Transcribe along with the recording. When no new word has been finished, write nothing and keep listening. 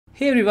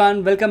Hey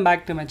everyone, welcome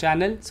back to my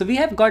channel. So we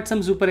have got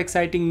some super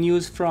exciting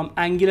news from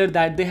Angular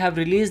that they have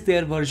released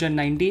their version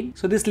 19.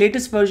 So this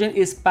latest version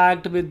is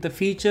packed with the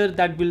feature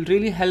that will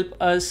really help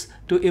us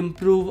to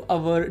improve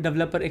our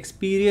developer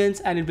experience,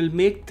 and it will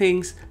make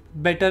things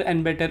better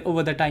and better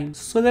over the time.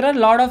 So there are a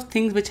lot of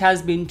things which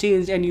has been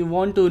changed, and you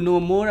want to know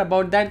more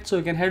about that, so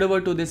you can head over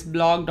to this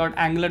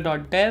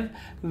blog.angular.dev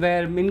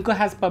where Minko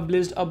has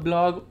published a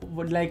blog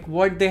like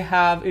what they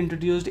have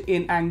introduced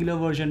in Angular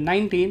version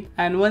 19.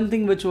 And one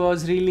thing which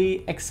was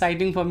really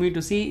exciting for me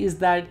to see is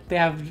that they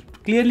have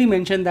clearly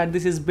mentioned that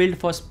this is built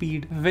for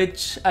speed,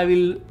 which I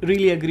will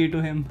really agree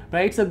to him,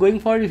 right? So going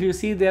forward, if you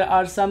see, there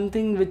are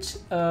something which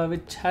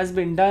has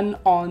been done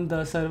on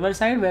the server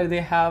side where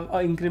they have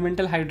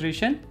incremental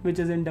hydration, which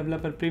is in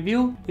developer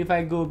preview. If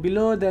I go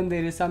below, then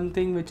there is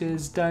something which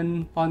is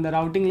done on the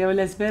routing level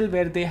as well,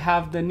 where they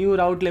have the new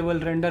route level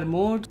render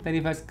mode. Then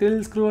if I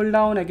scroll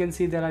down, I can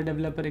see there are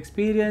developer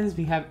experience.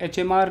 We have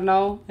HMR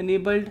now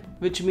enabled,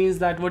 which means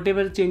that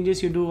whatever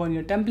changes you do on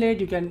your template,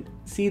 you can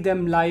see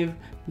them live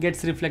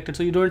gets reflected,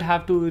 so you don't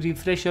have to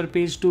refresh your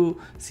page to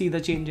see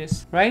the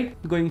changes, right?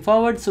 Going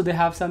forward, so they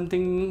have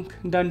something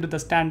done to the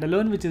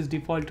standalone, which is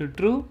default to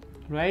true,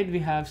 right? We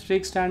have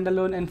strict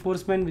standalone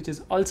enforcement, which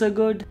is also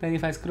good. Then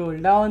if I scroll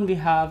down, we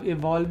have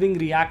evolving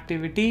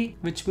reactivity,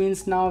 which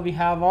means now we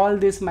have all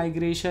this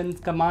migration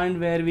command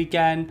where we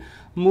can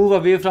move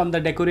away from the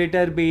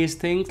decorator based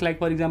things, like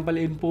for example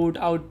input,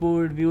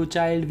 output, view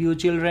child, view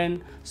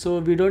children. So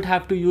we don't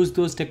have to use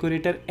those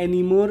decorator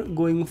anymore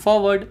going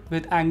forward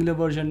with Angular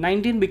version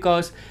 19,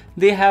 because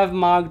they have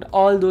marked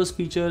all those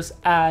features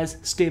as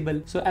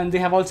stable. So, and they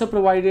have also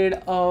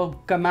provided a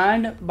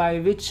command by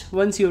which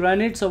once you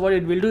run it, so what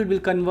it will do, it will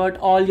convert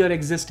all your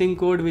existing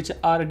code which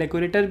are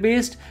decorator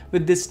based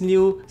with this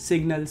new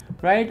signals,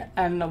 right?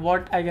 And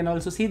what I can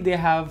also see, they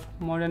have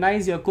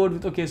modernized your code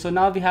with, okay, so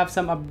now we have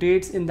some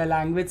updates in the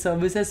language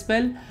service as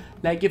well.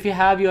 Like if you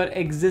have your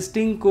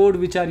existing code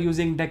which are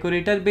using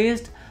decorator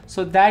based,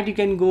 so that you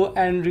can go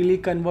and really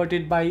convert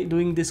it by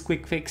doing this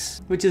quick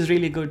fix, which is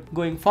really good.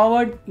 Going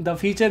forward, the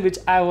feature which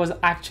I was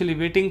actually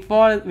waiting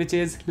for, which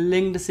is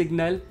linked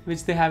signal,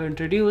 which they have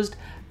introduced,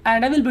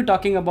 and I will be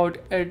talking about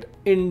it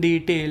in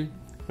detail,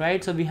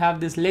 right? So we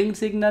have this linked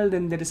signal,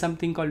 then there is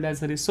something called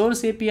as a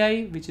resource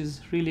API, which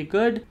is really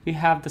good. We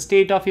have the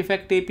state of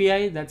effect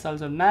API, that's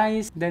also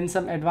nice. Then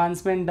some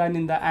advancement done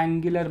in the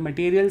Angular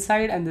material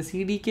side and the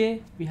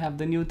CDK. We have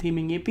the new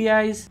theming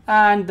APIs,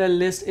 and the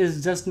list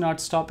is just not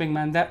stopping,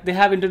 man. That they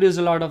have introduced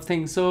a lot of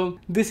things. So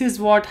this is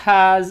what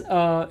has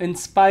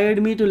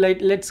inspired me to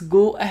let's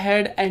go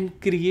ahead and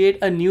create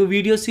a new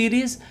video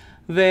series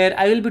where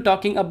I will be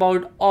talking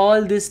about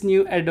all this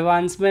new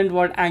advancement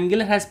what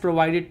Angular has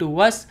provided to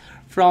us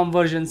from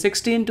version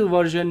 16 to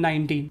version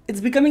 19.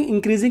 It's becoming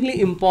increasingly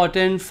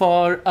important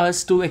for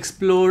us to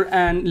explore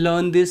and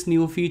learn these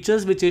new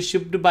features which is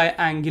shipped by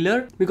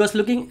Angular, because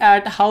looking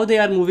at how they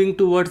are moving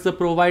towards the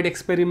provide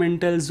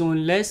experimental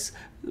zoneless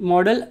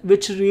model,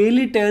 which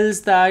really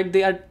tells that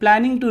they are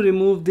planning to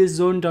remove this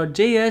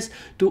zone.js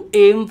to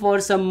aim for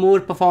some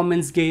more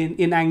performance gain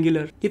in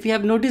Angular. If you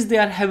have noticed, they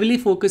are heavily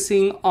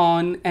focusing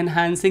on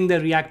enhancing the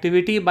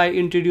reactivity by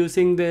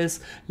introducing this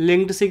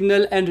linked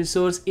signal and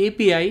resource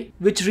API,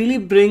 which really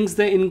brings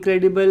the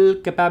incredible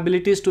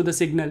capabilities to the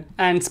signal.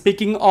 And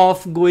speaking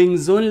of going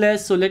zoneless,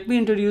 so let me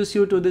introduce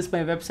you to this my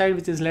website,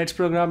 which is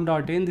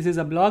letsprogram.in. This is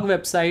a blog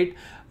website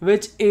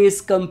which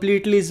is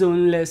completely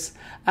zoneless,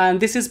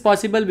 and this is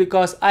possible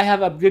because I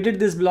have upgraded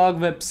this blog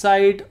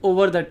website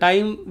over the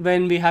time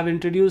when we have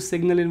introduced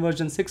Signal in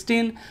version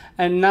 16,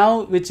 and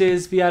now which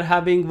is we are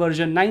having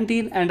version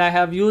 19, and I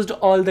have used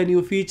all the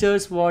new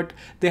features what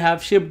they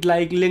have shipped,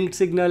 like linked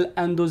signal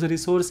and those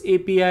resource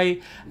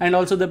API, and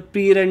also the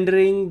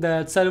pre-rendering,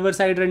 the server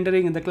side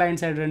rendering and the client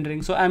side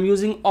rendering. So I'm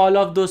using all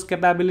of those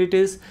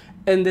capabilities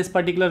in this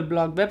particular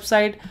blog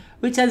website,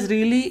 which has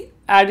really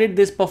added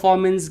this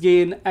performance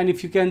gain. And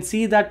if you can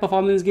see that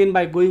performance gain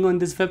by going on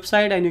this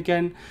website, and you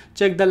can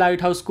check the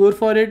Lighthouse score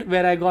for it,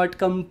 where I got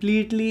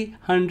completely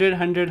 100,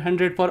 100,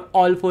 100 for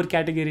all 4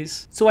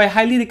 categories. So I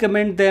highly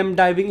recommend them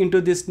diving into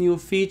these new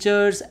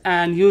features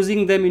and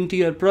using them into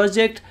your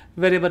project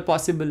wherever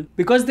possible,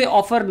 because they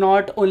offer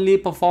not only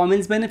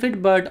performance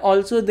benefit but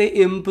also they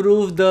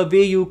improve the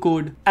way you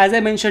code. As I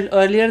mentioned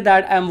earlier,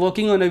 that I'm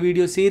working on a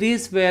video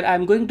series where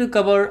I'm going to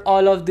cover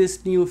all of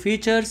these new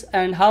features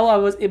and how I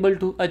was able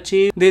to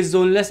achieve this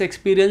zoneless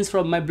experience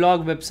from my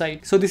blog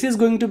website. So this is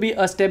going to be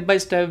a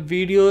step-by-step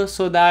video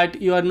so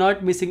that you are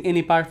not missing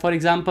any part. For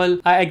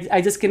example,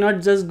 I just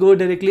cannot just go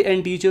directly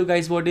and teach you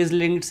guys what is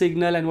linked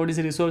signal and what is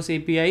resource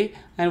API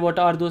and what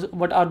are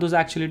those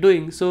actually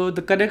doing. So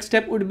the correct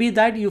step would be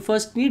that you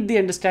first need the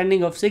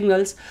understanding of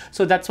signals.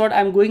 So that's what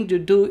I'm going to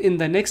do in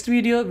the next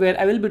video, where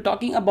I will be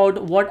talking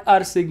about what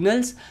are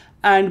signals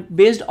and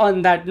based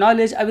on that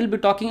knowledge I will be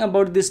talking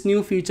about this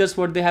new features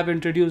what they have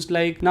introduced.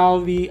 Like now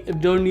we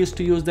don't used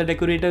to use the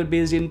decorator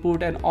based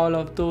input and all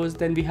of those,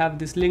 then we have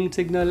this linked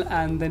signal,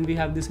 and then we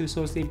have this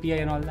resource API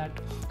and all that.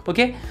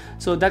 Okay,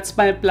 so that's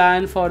my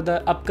plan for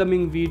the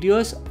upcoming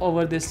videos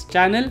over this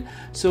channel.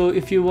 So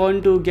if you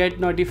want to get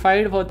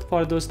notified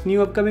for those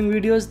new upcoming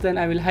videos, then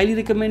I will highly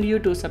recommend you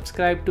to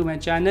subscribe to my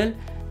channel.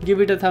 Give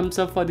it a thumbs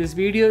up for this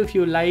video if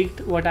you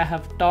liked what I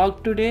have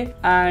talked today,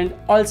 and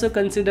also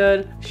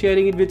consider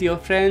sharing it with your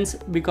friends,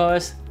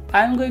 because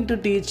I'm going to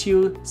teach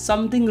you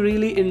something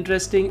really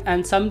interesting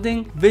and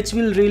something which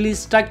will really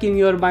stuck in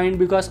your mind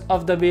because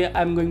of the way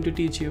I'm going to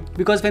teach you.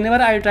 Because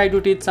whenever I try to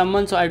teach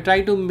someone, so I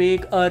try to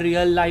make a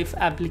real life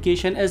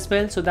application as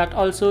well, so that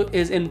also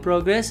is in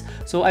progress.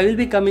 So I will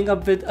be coming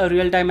up with a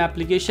real-time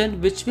application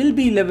which will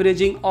be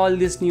leveraging all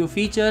these new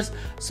features,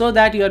 so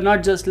that you're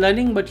not just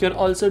learning but you're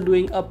also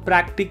doing a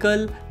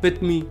practical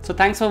with me. So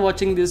thanks for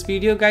watching this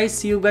video guys.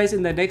 See you guys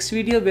in the next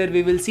video where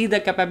we will see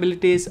the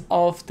capabilities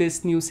of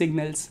these new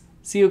signals.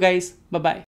 See you guys. Bye bye.